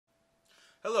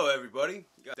Hello everybody,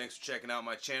 thanks for checking out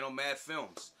my channel, Mad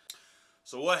Films.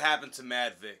 So what happened to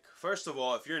Mad Vic? First of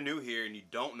all, if you're new here and you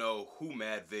don't know who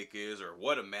Mad Vic is or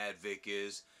what a Mad Vic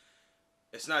is,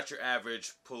 it's not your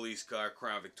average police car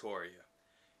Crown Victoria.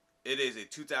 It is a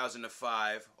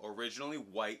 2005, originally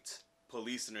white,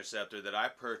 police interceptor that I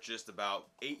purchased about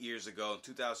 8 years ago in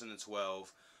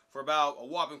 2012 for about a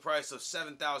whopping price of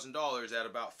 $7,000 at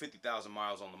about 50,000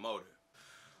 miles on the motor.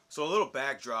 So a little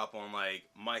backdrop on like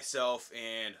myself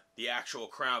and the actual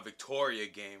Crown Victoria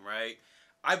game, right?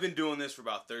 I've been doing this for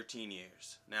about 13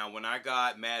 years. Now when I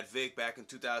got Mad Vic back in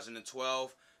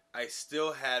 2012, I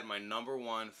still had my number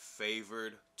one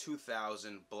favored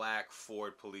 2000 black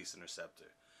Ford Police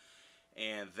Interceptor.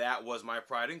 And that was my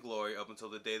pride and glory up until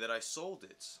the day that I sold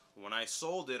it. When I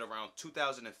sold it around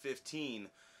 2015,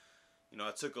 I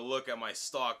took a look at my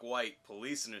stock white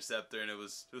police interceptor and it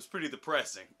was pretty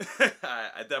depressing.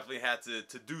 I definitely had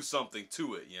to do something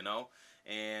to it,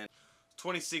 And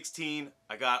 2016,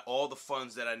 I got all the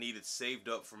funds that I needed saved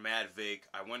up for Mad Vic.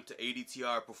 I went to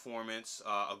ADTR Performance,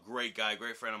 a great guy,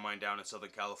 great friend of mine down in Southern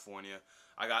California.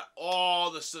 I got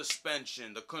all the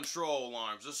suspension, the control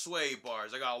arms, the sway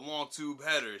bars. I got long tube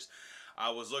headers. I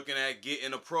was looking at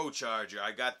getting a Pro Charger.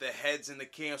 I got the heads and the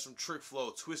cams from Trick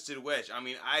Flow, Twisted Wedge. I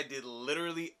mean, I did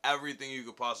literally everything you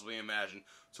could possibly imagine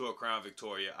to a Crown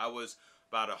Victoria. I was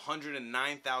about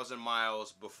 109,000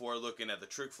 miles before looking at the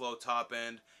Trick Flow top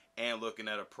end and looking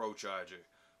at a Pro Charger.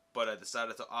 But I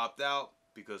decided to opt out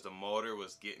because the motor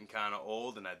was getting kind of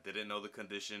old and I didn't know the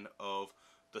condition of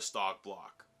the stock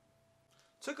block.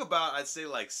 Took about, I'd say,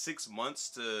 like 6 months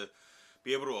to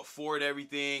be able to afford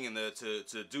everything and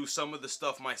to do some of the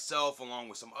stuff myself along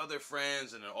with some other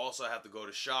friends, and then also have to go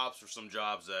to shops for some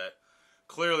jobs that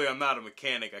clearly I'm not a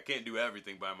mechanic. I can't do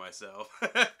everything by myself.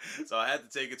 So I had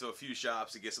to take it to a few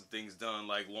shops to get some things done,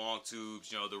 like long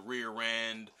tubes, the rear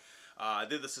end. I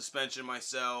did the suspension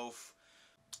myself.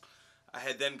 I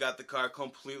had then got the car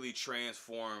completely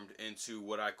transformed into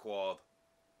what I called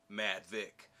Mad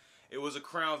Vic. It was a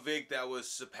Crown Vic that was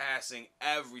surpassing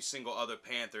every single other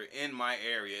Panther in my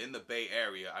area, in the Bay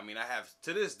Area. I mean, I have,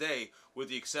 to this day, with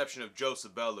the exception of Joe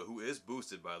Sabella, who is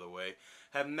boosted, by the way,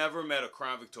 have never met a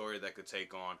Crown Victoria that could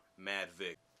take on Mad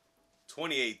Vic.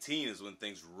 2018 is when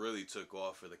things really took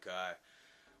off for the car.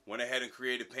 Went ahead and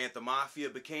created Panther Mafia,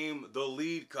 became the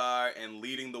lead car and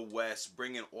leading the West,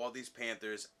 bringing all these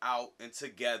Panthers out and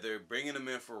together, bringing them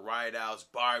in for ride-outs,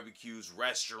 barbecues,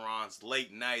 restaurants,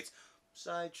 late nights,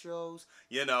 sideshows,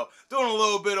 doing a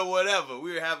little bit of whatever.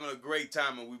 We were having a great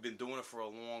time and we've been doing it for a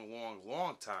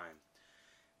long time.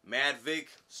 Mad Vic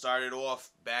started off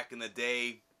back in the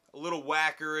day a little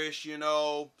whackerish,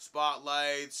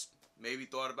 spotlights, maybe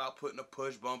thought about putting a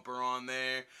push bumper on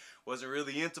there. Wasn't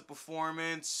really into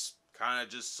performance, kind of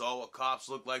just saw what cops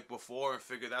looked like before and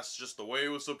figured that's just the way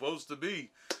it was supposed to be.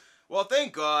 Well,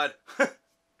 thank God,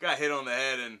 got hit on the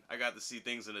head and I got to see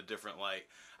things in a different light.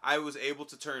 I was able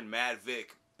to turn Mad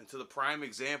Vic into the prime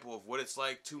example of what it's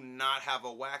like to not have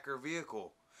a whacker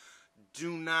vehicle.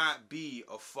 Do not be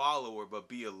a follower, but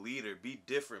be a leader. Be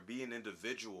different. Be an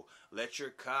individual. Let your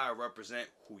car represent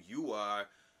who you are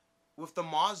with the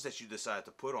mods that you decide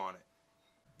to put on it.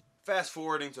 Fast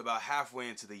forwarding to about halfway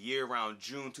into the year, around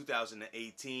June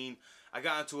 2018, I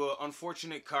got into an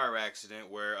unfortunate car accident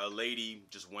where a lady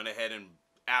just went ahead and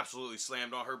absolutely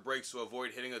slammed on her brakes to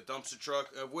avoid hitting a dumpster truck,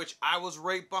 of which I was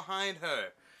right behind her.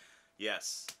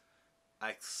 Yes,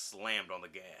 I slammed on the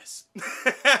gas.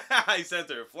 I sent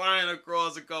her flying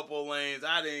across a couple lanes.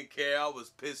 I didn't care. I was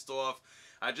pissed off.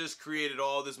 I just created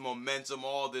all this momentum,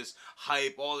 all this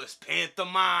hype, all this Panther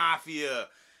Mafia.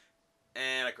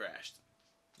 And I crashed.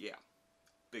 Yeah,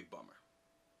 big bummer.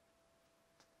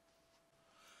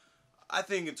 I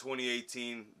think in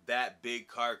 2018, that big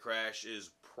car crash is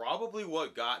probably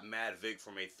what got Mad Vic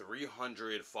from a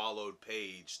 300 followed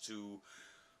page to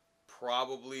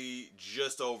probably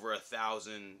just over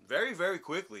 1,000 very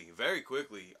quickly.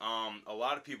 A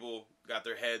lot of people got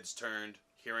their heads turned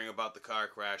hearing about the car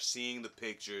crash, seeing the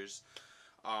pictures.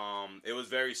 It was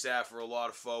very sad for a lot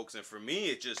of folks, and for me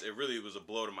it really was a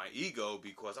blow to my ego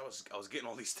because I was getting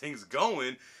all these things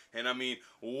going, and I mean,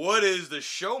 what is the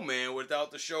showman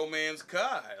without the showman's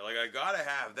car? Like, I gotta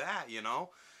have that,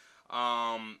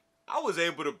 I was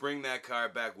able to bring that car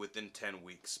back within 10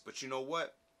 weeks, but you know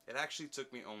what? It actually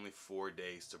took me only 4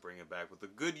 days to bring it back with the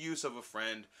good use of a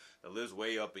friend that lives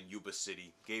way up in Yuba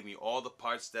City. Gave me all the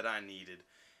parts that I needed,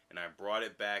 and I brought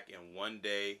it back in 1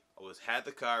 day. I had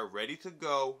the car ready to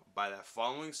go by that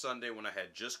following Sunday when I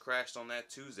had just crashed on that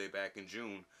Tuesday back in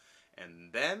June.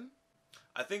 And then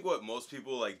I think what most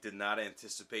people like did not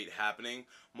anticipate happening,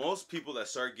 most people that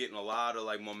start getting a lot of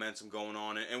like momentum going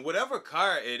on, and whatever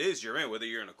car it is you're in, whether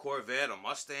you're in a Corvette, a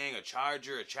Mustang, a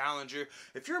Charger, a Challenger,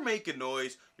 if you're making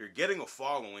noise, you're getting a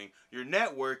following, you're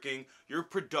networking, you're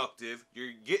productive,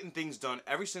 you're getting things done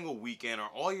every single weekend or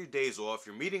all your days off,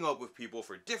 you're meeting up with people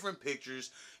for different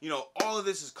pictures, you know, all of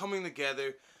this is coming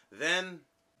together, then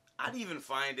I'd even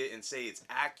find it and say it's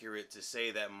accurate to say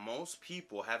that most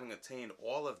people, having attained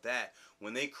all of that,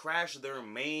 when they crash their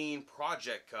main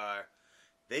project car,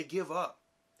 they give up.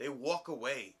 They walk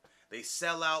away. They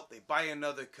sell out. They buy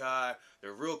another car.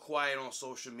 They're real quiet on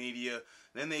social media.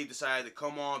 Then they decide to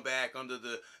come on back under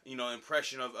the, you know,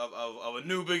 impression of a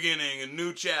new beginning, a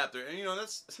new chapter. And, you know,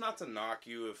 it's not to knock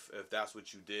you if that's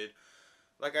what you did.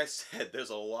 Like I said,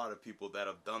 there's a lot of people that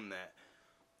have done that.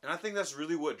 And I think that's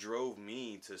really what drove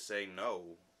me to say no.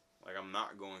 Like, I'm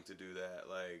not going to do that.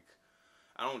 Like,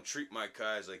 I don't treat my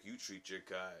cars like you treat your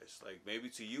cars. Like, maybe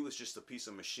to you it's just a piece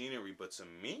of machinery, but to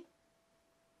me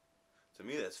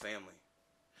that's family.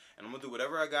 And I'm going to do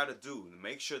whatever I got to do to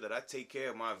make sure that I take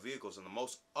care of my vehicles in the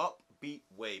most upbeat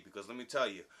way. Because let me tell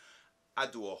you, I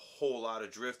do a whole lot of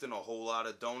drifting, a whole lot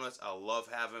of donuts. I love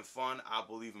having fun. I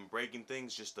believe in breaking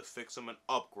things just to fix them and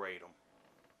upgrade them.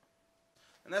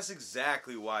 And that's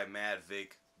exactly why Maad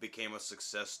Vic became a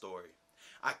success story.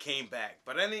 I came back,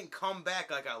 but I didn't come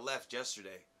back like I left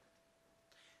yesterday.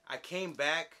 I came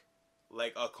back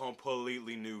like a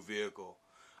completely new vehicle.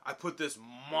 I put this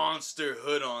monster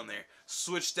hood on there,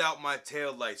 switched out my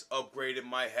taillights, upgraded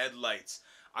my headlights.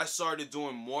 I started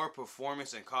doing more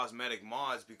performance and cosmetic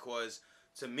mods because,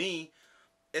 to me,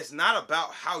 it's not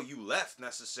about how you left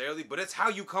necessarily, but it's how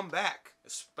you come back,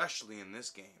 especially in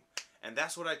this game. And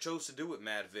that's what I chose to do with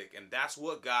Maad Vic. And that's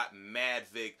what got Maad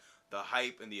Vic the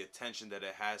hype and the attention that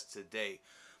it has today.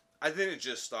 I didn't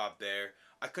just stop there.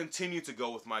 I continued to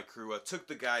go with my crew. I took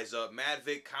the guys up. Maad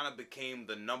Vic kind of became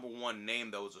the #1 name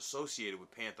that was associated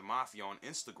with Panther Mafia on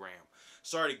Instagram.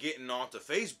 Started getting onto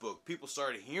Facebook. People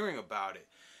started hearing about it.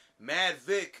 Maad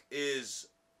Vic is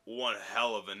one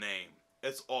hell of a name.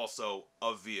 It's also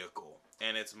a vehicle.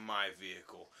 And it's my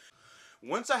vehicle.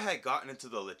 Once I had gotten into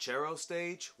the Lechero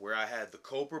stage, where I had the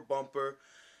Cobra bumper,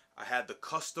 I had the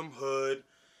custom hood,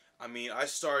 I mean, I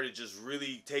started just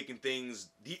really taking things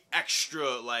the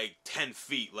extra, like, 10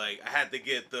 feet. Like, I had to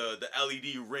get the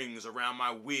LED rings around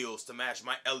my wheels to match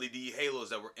my LED halos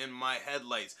that were in my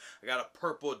headlights. I got a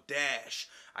purple dash.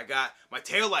 I got my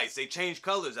taillights. They change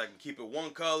colors. I can keep it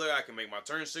one color. I can make my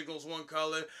turn signals one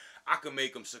color. I can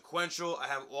make them sequential. I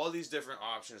have all these different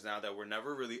options now that were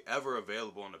never really ever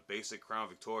available in the basic Crown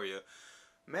Victoria.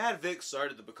 Maad Vic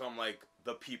started to become like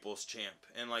the people's champ.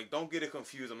 And like, don't get it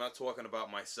confused. I'm not talking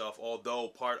about myself, although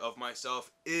part of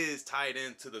myself is tied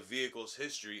into the vehicle's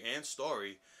history and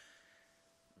story.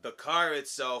 The car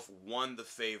itself won the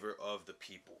favor of the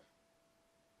people.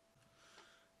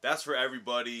 That's for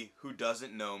everybody who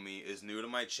doesn't know me, is new to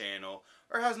my channel,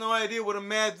 or has no idea what a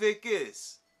Maad Vic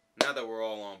is. Now that we're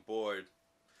all on board,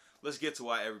 let's get to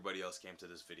why everybody else came to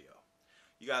this video.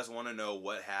 You guys want to know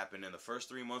what happened in the first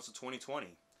 3 months of 2020.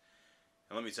 And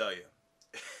let me tell you,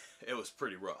 it was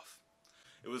pretty rough.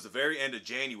 It was the very end of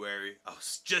January. I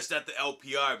was just at the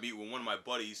LPR meet with one of my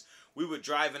buddies. We were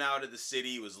driving out of the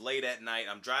city. It was late at night.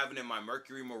 I'm driving in my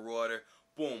Mercury Marauder.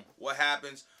 Boom. What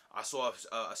happens? I saw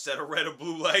a set of red or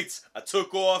blue lights. I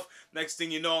took off. Next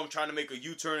thing you know, I'm trying to make a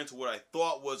U-turn into what I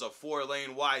thought was a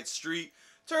 4-lane wide street.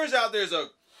 Turns out there's a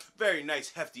very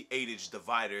nice hefty 8-inch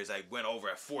divider as I went over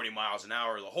at 40 miles an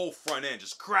hour. The whole front end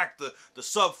just cracked the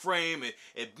subframe.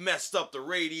 It messed up the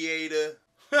radiator.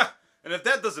 And if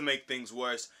that doesn't make things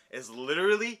worse, it's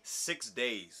literally 6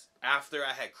 days after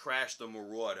I had crashed the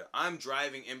Marauder. I'm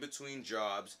driving in between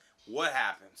jobs. What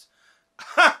happens?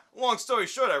 Long story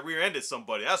short, I rear-ended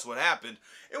somebody. That's what happened.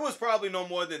 It was probably no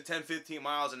more than 10-15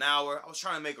 miles an hour. I was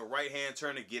trying to make a right-hand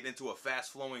turn to get into a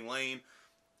fast-flowing lane.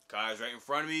 Cars right in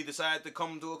front of me decided to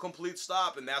come to a complete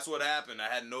stop, and that's what happened.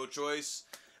 I had no choice.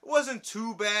 It wasn't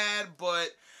too bad,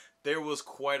 but there was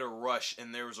quite a rush,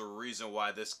 and there was a reason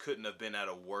why this couldn't have been at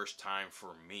a worse time for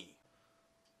me.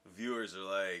 Viewers are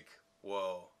like,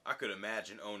 well, I could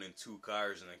imagine owning 2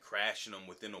 cars and then crashing them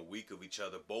within a week of each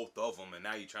other, both of them, and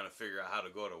now you're trying to figure out how to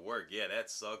go to work. Yeah, that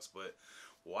sucks, but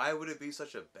why would it be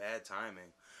such a bad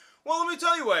timing? Well, let me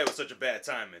tell you why it was such a bad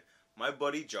timing. My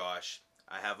buddy Josh,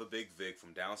 I have a big Vic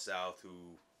from down south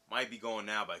who might be going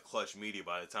now by Clutch Media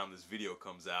by the time this video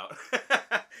comes out.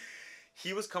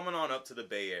 He was coming on up to the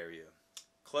Bay Area.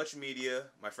 Clutch Media,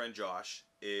 my friend Josh,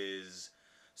 is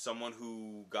someone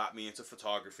who got me into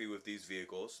photography with these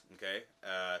vehicles. Okay,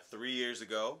 3 years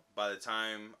ago, by the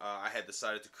time I had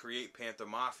decided to create Panther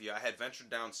Mafia, I had ventured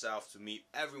down south to meet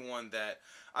everyone that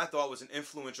I thought was an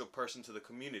influential person to the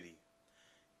community.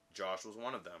 Josh was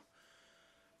one of them.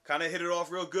 Kind of hit it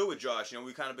off real good with Josh. You know,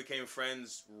 we kind of became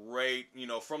friends right,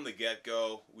 from the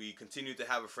get-go. We continued to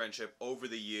have a friendship over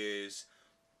the years.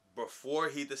 Before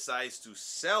he decides to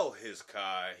sell his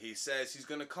car, he says he's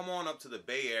going to come on up to the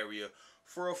Bay Area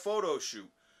for a photo shoot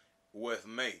with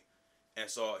me. And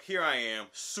so here I am,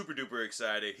 super duper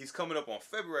excited. He's coming up on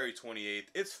February 28th.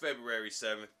 It's February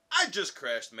 7th. I just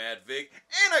crashed Maad Vic,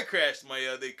 and I crashed my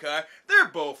other car. They're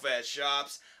both at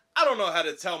shops. I don't know how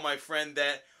to tell my friend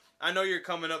that. I know you're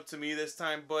coming up to me this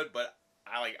time, bud, but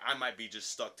I might be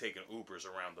just stuck taking Ubers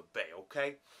around the Bay,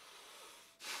 okay?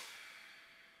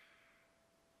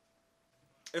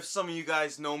 If some of you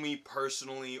guys know me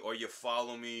personally, or you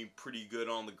follow me pretty good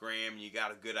on the gram, and you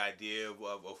got a good idea of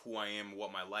who I am and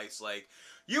what my life's like,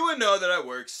 you would know that I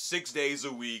work 6 days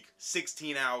a week,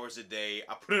 16 hours a day.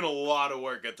 I put in a lot of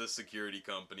work at the security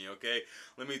company, okay?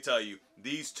 Let me tell you,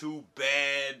 these two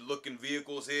bad-looking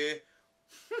vehicles here,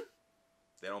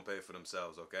 they don't pay for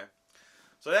themselves, okay?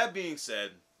 So that being said,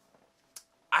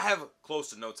 I have close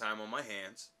to no time on my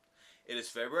hands. It is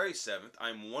February 7th.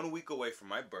 I'm 1 week away from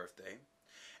my birthday.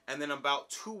 And then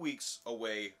about 2 weeks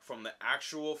away from the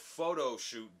actual photo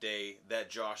shoot day that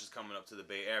Josh is coming up to the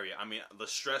Bay Area. I mean, the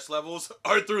stress levels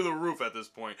are through the roof at this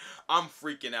point. I'm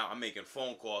freaking out. I'm making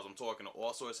phone calls. I'm talking to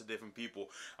all sorts of different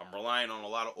people. I'm relying on a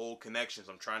lot of old connections.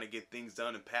 I'm trying to get things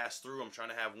done and pass through. I'm trying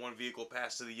to have one vehicle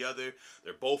pass to the other.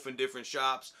 They're both in different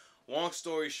shops. Long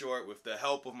story short, with the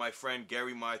help of my friend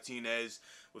Gary Martinez,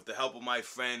 with the help of my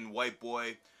friend White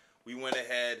Boy, we went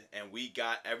ahead and we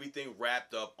got everything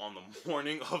wrapped up on the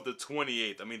morning of the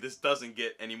 28th. I mean, this doesn't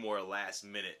get any more last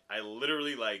minute. I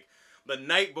literally, the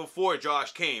night before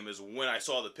Josh came is when I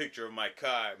saw the picture of my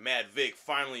car, Maad Vic,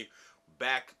 finally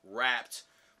back wrapped.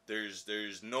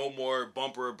 There's no more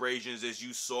bumper abrasions as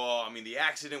you saw. I mean, the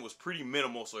accident was pretty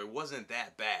minimal, so it wasn't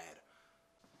that bad.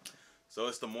 So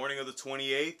it's the morning of the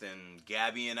 28th, and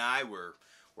Gabby and I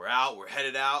we're out, we're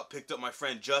headed out, picked up my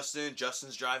friend Justin.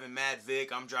 Justin's driving Maad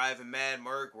Vic, I'm driving Mad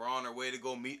Merc. We're on our way to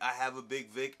go meet I Have a Big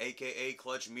Vic, aka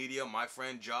Clutch Media, my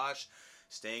friend Josh,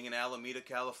 staying in Alameda,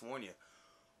 California.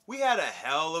 We had a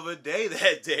hell of a day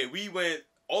that day. We went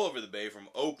all over the Bay, from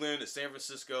Oakland to San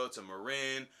Francisco to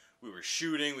Marin. We were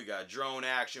shooting, we got drone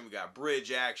action, we got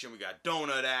bridge action, we got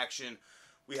donut action.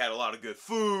 We had a lot of good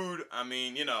food. I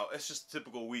mean, it's just a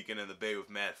typical weekend in the Bay with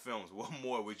Mad Films. What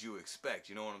more would you expect?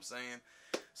 You know what I'm saying?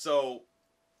 So,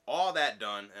 all that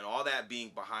done and all that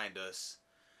being behind us,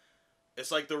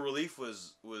 it's like the relief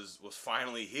was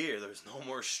finally here. There's no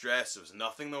more stress. There was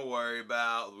nothing to worry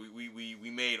about.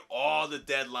 We made all the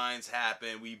deadlines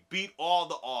happen. We beat all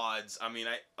the odds. I mean,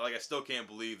 I still can't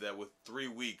believe that with 3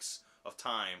 weeks of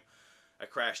time, I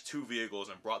crashed 2 vehicles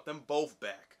and brought them both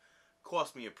back.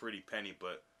 Cost me a pretty penny,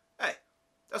 but hey,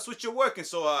 that's what you're working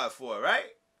so hard for,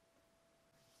 right?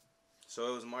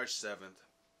 So it was March 7th.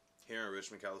 Here in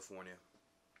Richmond, California.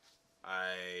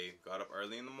 I got up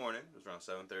early in the morning. It was around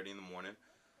 7:30 in the morning.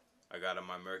 I got on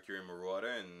my Mercury Marauder,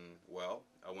 and well,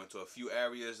 I went to a few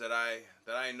areas that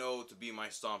I know to be my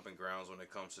stomping grounds when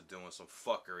it comes to doing some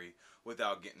fuckery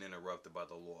without getting interrupted by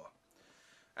the law.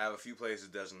 I have a few places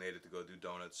designated to go do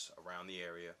donuts around the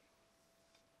area,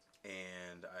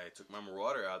 and I took my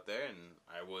Marauder out there, and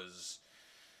I was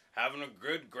having a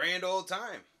good grand old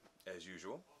time as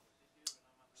usual.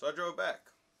 So I drove back.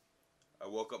 I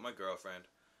woke up my girlfriend.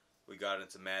 We got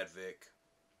into Maad Vic.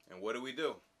 And what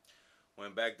do?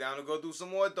 Went back down to go do some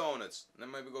more donuts. And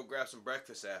then maybe go grab some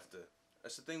breakfast after.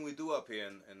 That's the thing we do up here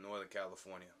in Northern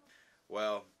California.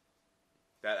 Well,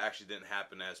 that actually didn't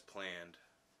happen as planned.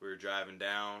 We were driving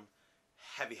down.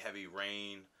 Heavy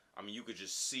rain. I mean, you could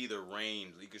just see the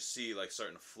rain. You could see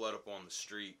starting to flood up on the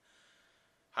street.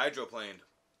 Hydroplaned.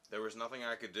 There was nothing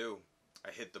I could do. I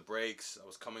hit the brakes. I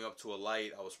was coming up to a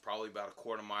light. I was probably about a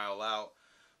quarter mile out.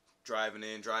 Driving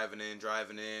in.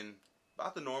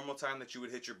 About the normal time that you would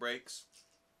hit your brakes.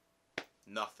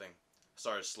 Nothing.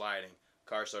 Started sliding.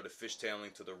 Car started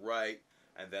fishtailing to the right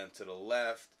and then to the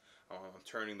left. I'm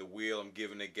turning the wheel. I'm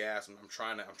giving it gas. I'm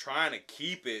trying to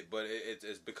keep it, but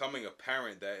it's becoming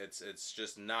apparent that it's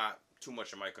just not too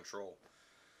much in my control.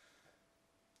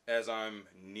 As I'm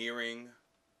nearing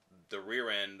the rear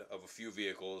end of a few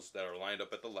vehicles that are lined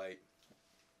up at the light,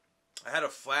 I had a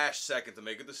flash second to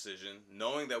make a decision,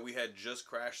 knowing that we had just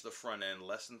crashed the front end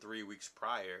less than 3 weeks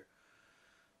prior,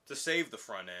 to save the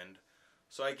front end.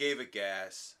 So I gave it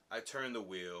gas, I turned the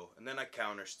wheel, and then I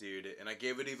counter steered it, and I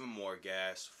gave it even more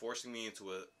gas, forcing me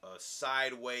into a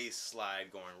sideways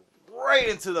slide going right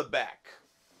into the back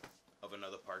of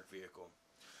another parked vehicle.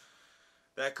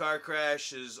 That car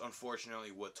crash is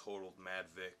unfortunately what totaled Mad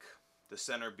Vic. The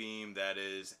center beam that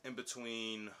is in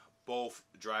between both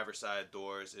driver's side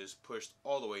doors is pushed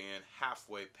all the way in,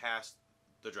 halfway past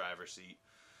the driver's seat.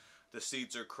 The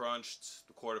seats are crunched,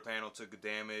 the quarter panel took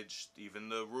damage, even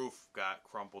the roof got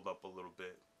crumpled up a little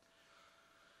bit.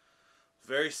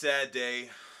 Very sad day.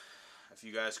 If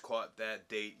you guys caught that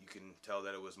date, you can tell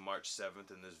that it was March 7th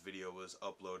and this video was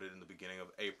uploaded in the beginning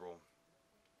of April.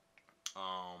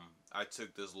 I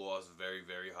took this loss very,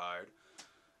 very hard.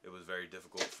 It was very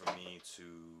difficult for me to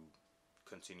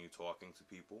continue talking to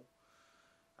people.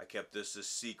 I kept this a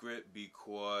secret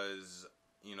because,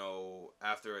 you know,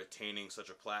 after attaining such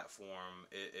a platform,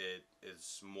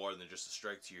 it's more than just a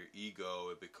strike to your ego.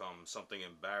 It becomes something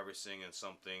embarrassing and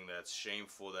something that's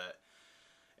shameful, that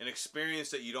an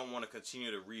experience that you don't want to continue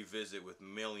to revisit with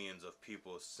millions of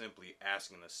people simply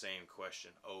asking the same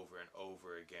question over and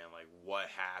over again. Like, what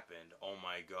happened? Oh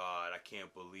my God, I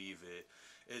can't believe it.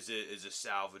 Is it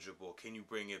salvageable? Can you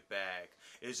bring it back?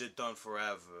 Is it done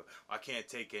forever? I can't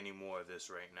take any more of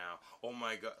this right now. Oh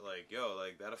my God, like, yo,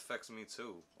 like, that affects me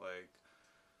too. Like,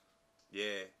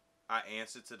 yeah, I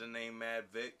answer to the name Mad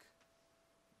Vic,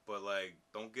 but like,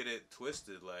 don't get it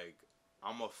twisted. Like,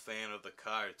 I'm a fan of the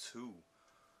car too.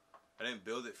 I didn't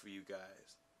build it for you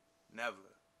guys. Never.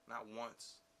 Not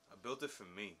once. I built it for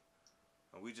me.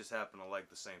 And we just happen to like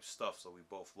the same stuff, so we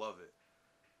both love it.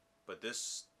 But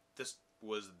this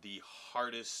was the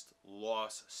hardest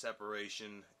loss,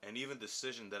 separation, and even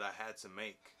decision that I had to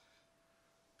make.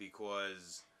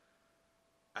 Because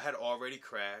I had already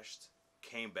crashed,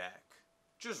 came back,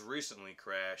 just recently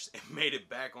crashed, and made it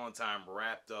back on time,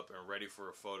 wrapped up and ready for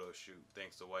a photo shoot,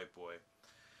 thanks to White Boy.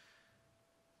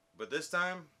 But this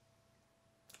time,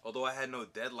 although I had no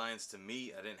deadlines to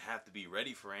meet, I didn't have to be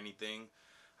ready for anything.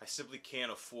 I simply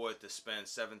can't afford to spend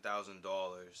 $7,000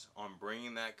 on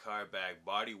bringing that car back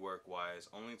bodywork wise,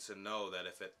 only to know that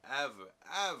if it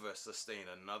ever sustained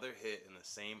another hit in the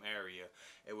same area,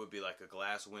 it would be like a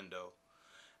glass window.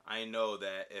 I know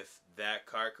that if that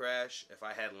car crash, if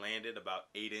I had landed about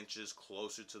 8 inches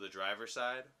closer to the driver's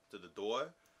side, to the door,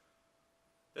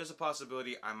 there's a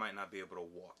possibility I might not be able to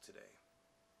walk today.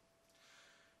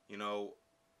 You know,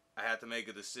 I had to make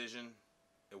a decision.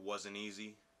 It wasn't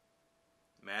easy.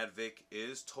 Mad Vic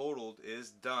is totaled,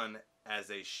 is done as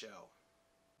a shell.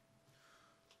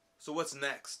 So what's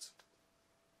next?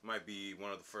 Might be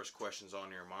one of the first questions on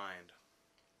your mind.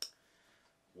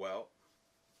 Well,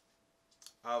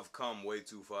 I've come way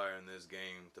too far in this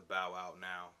game to bow out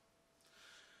now.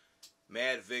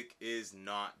 Mad Vic is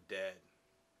not dead.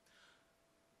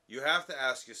 You have to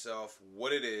ask yourself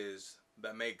what it is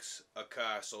that makes a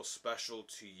car so special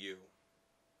to you.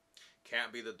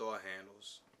 Can't be the door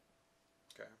handles.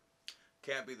 Okay.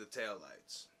 Can't be the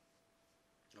taillights.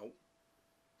 Nope.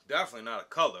 Definitely not a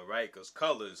color, right? Because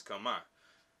colors, come on.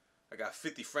 I got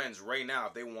 50 friends right now.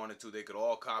 If they wanted to, they could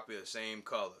all copy the same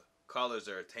color. Colors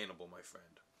are attainable, my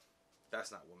friend.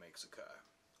 That's not what makes a car.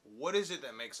 What is it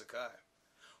that makes a car?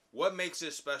 What makes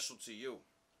it special to you?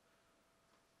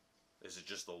 Is it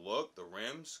just the look, the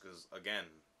rims? Because, again,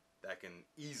 that can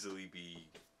easily be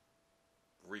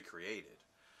recreated.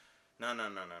 No.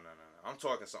 I'm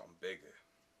talking something bigger.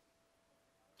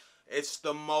 It's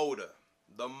the motor.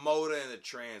 The motor and the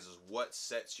trans is what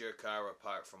sets your car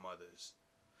apart from others.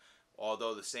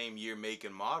 Although the same year, make,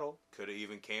 and model could have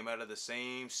even came out of the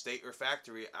same state or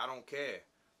factory, I don't care.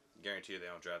 Guarantee you they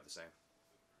don't drive the same.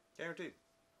 Guaranteed.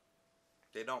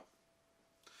 They don't.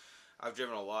 I've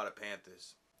driven a lot of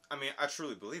Panthers. I mean, I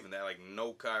truly believe in that. Like,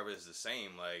 no car is the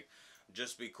same. Like,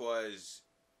 just because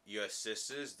your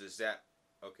sisters, does that...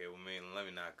 Okay, well, let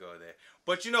me not go there.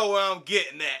 But you know where I'm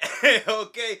getting at,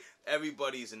 okay?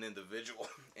 Everybody's an individual,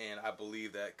 and I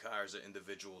believe that cars are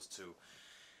individuals too.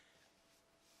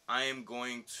 I am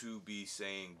going to be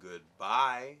saying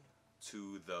goodbye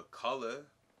to the color,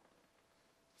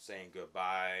 saying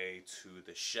goodbye to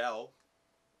the shell,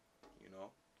 you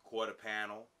know, quarter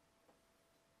panel,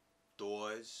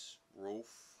 doors,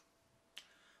 roof,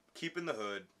 keeping the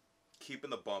hood, keeping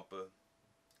the bumper.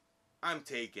 I'm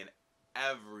taking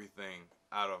everything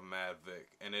out of Mad Vic,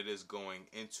 and it is going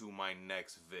into my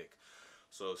next Vic.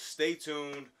 So stay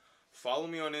tuned. Follow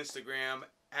me on Instagram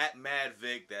at Mad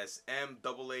Vic. That's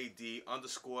MAAD_VIC.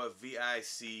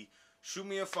 Shoot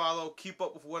me a follow. Keep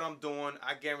up with what I'm doing.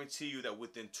 I guarantee you that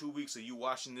within 2 weeks of you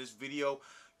watching this video,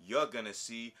 you're gonna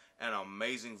see an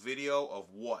amazing video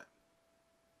of what?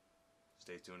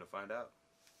 Stay tuned to find out.